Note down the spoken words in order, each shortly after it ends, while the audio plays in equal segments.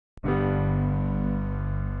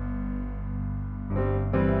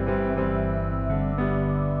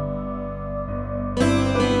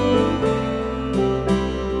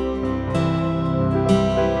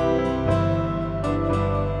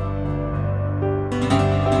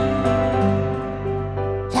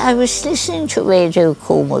I was listening to Radio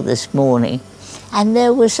Cornwall this morning, and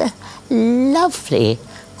there was a lovely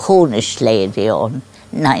Cornish lady on,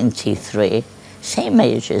 93, same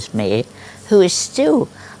age as me, who is still,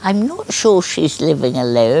 I'm not sure she's living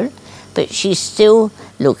alone, but she's still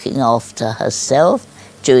looking after herself,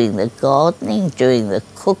 doing the gardening, doing the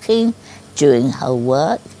cooking, doing her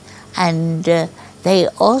work. And they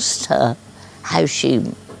asked her how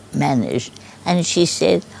she managed, and she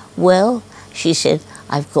said, well, she said,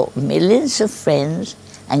 I've got millions of friends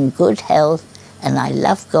and good health, and I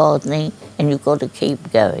love gardening, and you've got to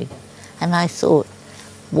keep going. And I thought,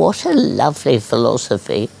 what a lovely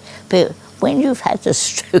philosophy. But when you've had a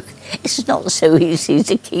stroke, it's not so easy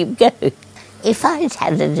to keep going. If I'd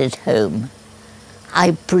had it at home,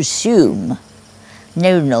 I presume,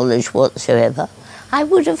 no knowledge whatsoever, I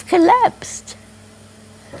would have collapsed.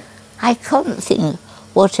 I can't think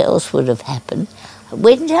what else would have happened. I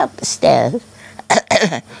went upstairs,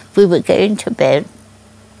 we were going to bed,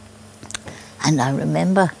 and I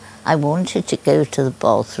remember I wanted to go to the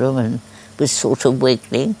bathroom and was sort of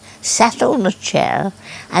wiggling, sat on a chair,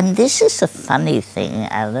 and this is a funny thing,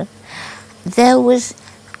 Alan.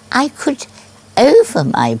 I could, over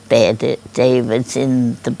my bed at David's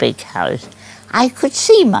in the big house, I could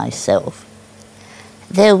see myself.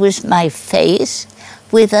 There was my face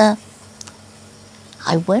with a,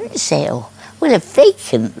 I won't say, a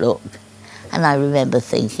vacant look. And I remember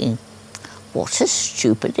thinking, what a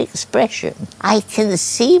stupid expression. I can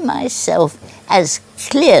see myself as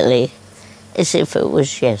clearly as if it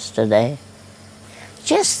was yesterday.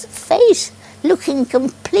 Just the face looking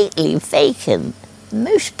completely vacant,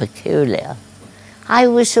 most peculiar. I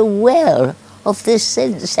was aware of this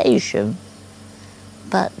sensation,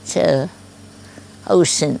 but, since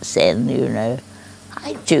then, you know,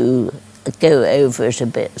 I do go over it a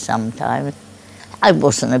bit sometimes. I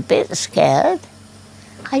wasn't a bit scared.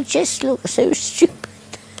 I just looked so stupid,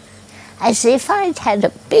 as if I'd had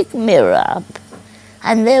a big mirror up,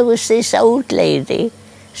 and there was this old lady,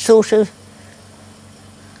 sort of,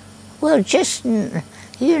 well, just, you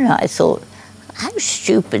know, I thought, how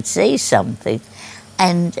stupid, say something.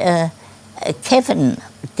 And Kevin,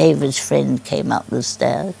 David's friend, came up the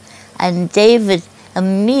stairs, and David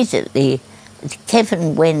immediately,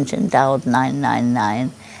 Kevin went and dialed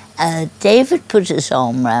 999. David put his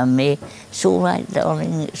arm around me. It's all right,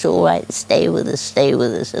 darling, it's all right, stay with us, stay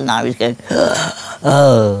with us. And I was going,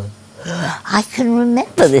 oh. I can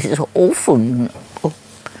remember this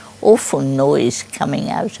awful noise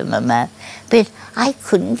coming out of my mouth, but I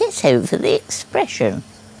couldn't get over the expression.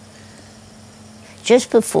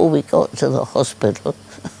 Just before we got to the hospital,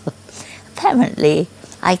 apparently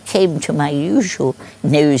I came to my usual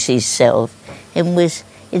nosy self and was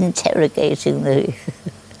interrogating the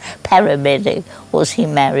paramedic. Was he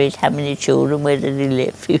married? How many children? Where did he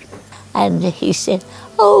live? And he said,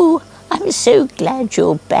 oh, I'm so glad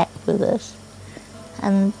you're back with us.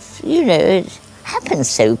 And, you know, it happened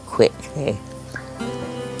so quickly.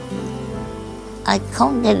 I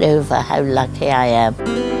can't get over how lucky I am.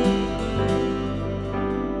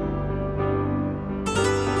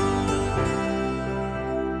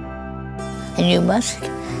 And you must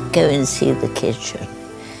go and see the kitchen.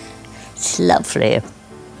 It's lovely.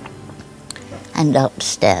 And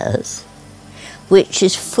upstairs, which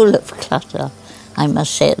is full of clutter, I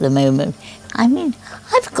must say, at the moment. I mean,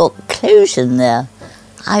 I've got clothes in there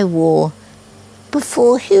I wore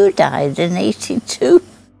before Hugh died in '82.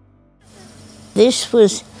 This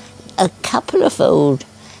was a couple of old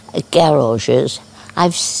garages.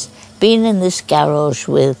 I've been in this garage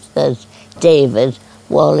with David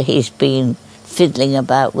while he's been fiddling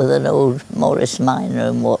about with an old Morris Minor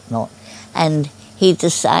and whatnot. And he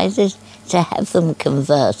decided to have them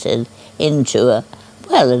converted into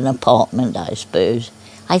an apartment, I suppose.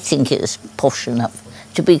 I think it's posh enough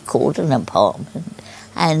to be called an apartment.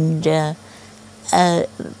 And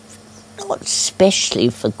not specially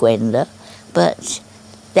for Gwenda, but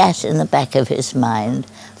that in the back of his mind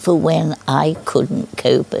for when I couldn't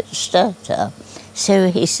cope at Sturter. So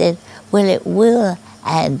he said, well, it will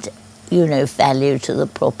add, you know, value to the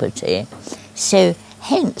property. So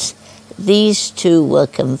hence, these two were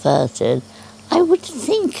converted, I would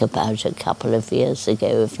think about a couple of years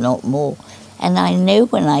ago, if not more. And I know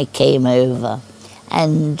when I came over,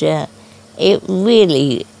 and it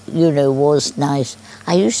really, you know, was nice.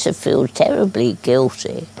 I used to feel terribly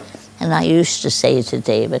guilty. And I used to say to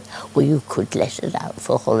David, well, you could let it out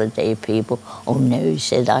for holiday people. Oh, no, he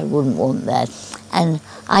said, I wouldn't want that. And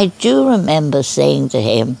I do remember saying to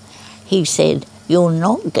him, he said, you're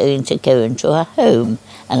not going to go into a home.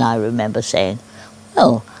 And I remember saying,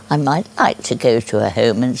 well, I might like to go to a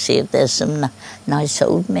home and see if there's some nice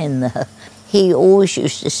old men there. He always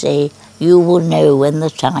used to say, you will know when the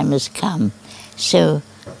time has come. So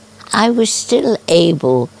I was still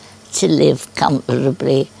able to live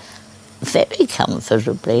comfortably, very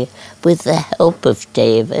comfortably, with the help of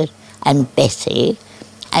David and Betty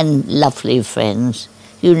and lovely friends,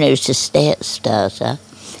 you know, to stay at Starter.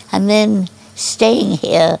 And then staying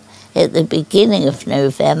here at the beginning of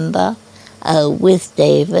November with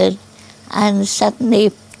David, and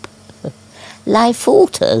suddenly life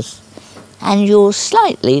alters and you're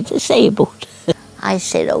slightly disabled. I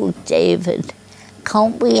said, oh David,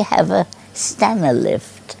 can't we have a Stanner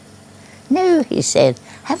lift? No, he said,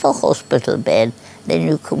 have a hospital bed, then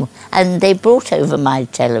you can. And they brought over my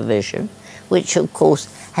television, which of course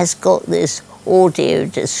has got this audio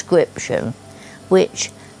description,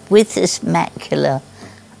 which with this macular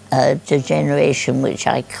degeneration, which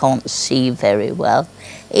I can't see very well,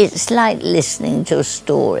 it's like listening to a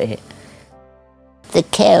story. The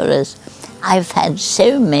carers, I've had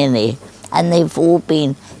so many, and they've all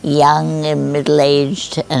been young and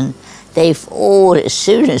middle-aged, and they've all, as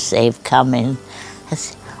soon as they've come in, I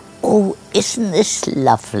say, oh, isn't this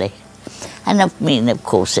lovely? And I mean, of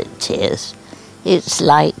course, it tears. It's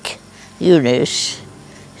like, you know, it's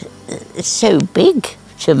so big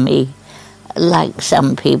to me, like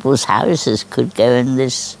some people's houses could go in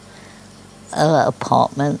this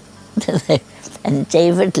apartment. And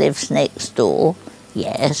David lives next door,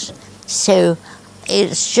 yes. So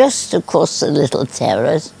it's just across the little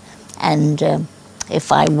terrace, and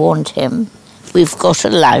if I want him, we've got a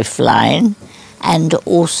lifeline, and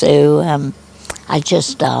also I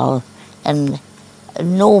just dial, and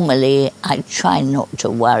normally I try not to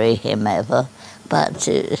worry him ever, but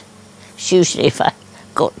it's usually if I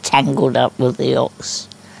got tangled up with the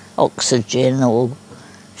oxygen or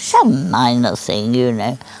some minor thing, you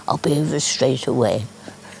know, I'll be over straight away.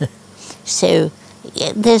 So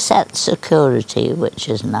yeah, there's that security, which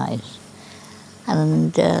is nice.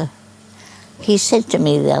 And he said to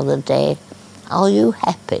me the other day, are you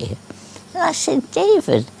happy? And I said,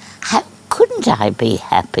 David, how couldn't I be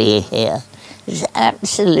happy here? It's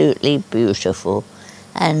absolutely beautiful.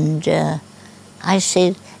 And I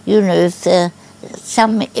said, you know, if there are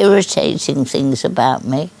some irritating things about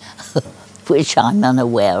me, which I'm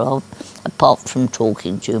unaware of, apart from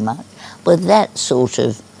talking too much, but that sort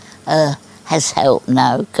of has helped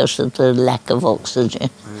now because of the lack of oxygen,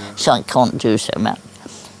 so I can't do so much.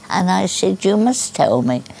 And I said, you must tell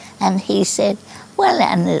me. And he said, well,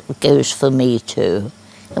 and it goes for me too.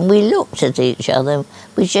 And we looked at each other,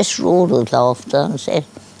 we just roared with laughter and said,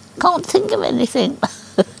 can't think of anything.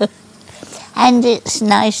 And it's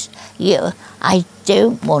nice, I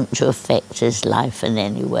don't want to affect his life in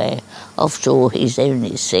any way. After all, he's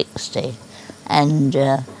only 60. And,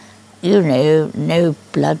 you know, no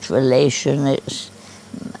blood relation. It's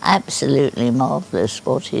absolutely marvellous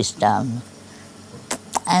what he's done.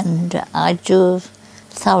 And I do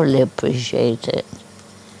thoroughly appreciate it.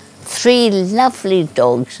 3 lovely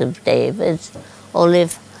dogs of David's,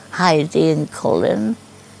 Olive, Heidi and Colin,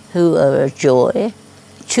 who are a joy.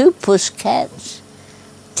 2 pusscats,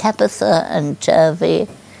 Tabitha and Turvey,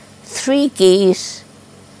 3 geese,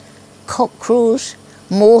 cockerels,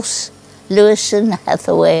 Morse, Lewis and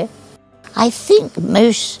Hathaway. I think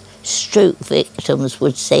most stroke victims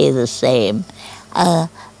would say the same.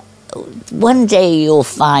 One day you're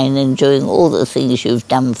fine and doing all the things you've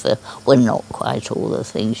done for, well, not quite all the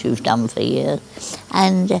things you've done for years,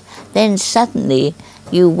 and then suddenly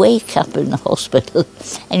you wake up in the hospital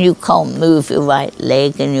and you can't move your right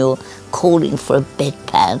leg and you're calling for a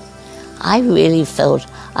bedpan. I really felt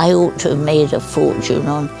I ought to have made a fortune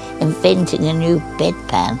on inventing a new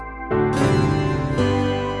bedpan.